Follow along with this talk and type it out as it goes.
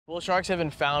Bull sharks have been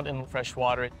found in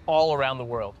freshwater all around the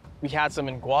world. We had some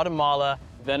in Guatemala,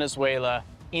 Venezuela,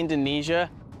 Indonesia.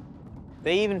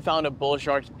 They even found a bull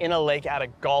shark in a lake at a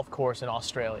golf course in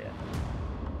Australia.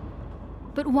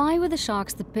 But why were the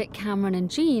sharks that bit Cameron and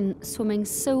Jean swimming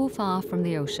so far from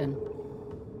the ocean?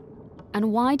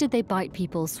 And why did they bite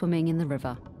people swimming in the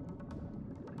river?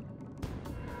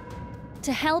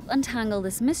 To help untangle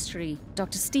this mystery,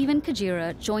 Dr. Stephen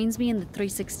Kajira joins me in the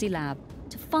 360 lab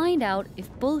to find out if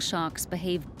bull sharks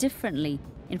behave differently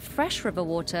in fresh river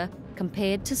water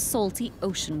compared to salty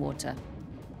ocean water.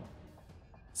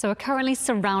 So we're currently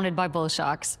surrounded by bull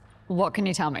sharks. What can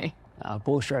you tell me?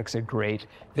 Bull sharks are great.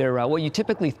 They're what you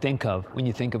typically think of when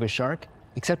you think of a shark,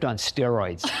 except on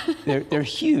steroids. They're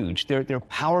huge, they're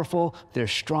powerful, they're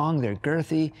strong, they're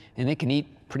girthy, and they can eat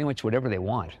pretty much whatever they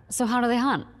want. So how do they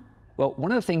hunt? Well,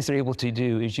 one of the things they're able to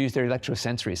do is use their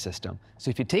electrosensory system. So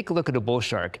if you take a look at a bull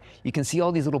shark, you can see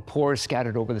all these little pores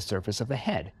scattered over the surface of the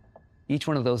head. Each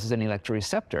one of those is an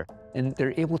electroreceptor, and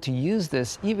they're able to use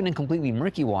this, even in completely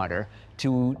murky water,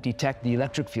 to detect the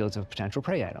electric fields of potential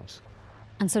prey items.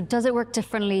 And so does it work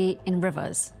differently in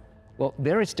rivers? Well,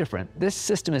 there it's different. This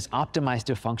system is optimized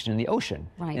to function in the ocean,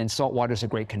 Right. and salt water is a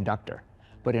great conductor.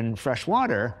 But in fresh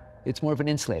water, it's more of an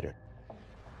insulator.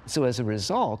 So as a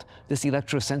result, this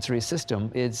electrosensory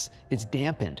system it's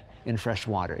dampened in fresh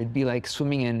water. It'd be like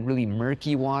swimming in really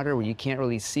murky water where you can't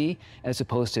really see, as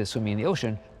opposed to swimming in the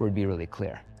ocean where it'd be really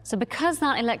clear. So because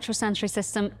that electrosensory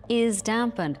system is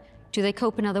dampened, do they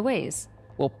cope in other ways?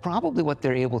 Well, probably what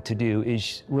they're able to do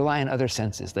is rely on other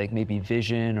senses, like maybe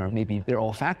vision or maybe their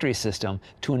olfactory system,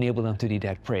 to enable them to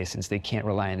detect prey, since they can't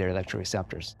rely on their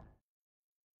electroreceptors.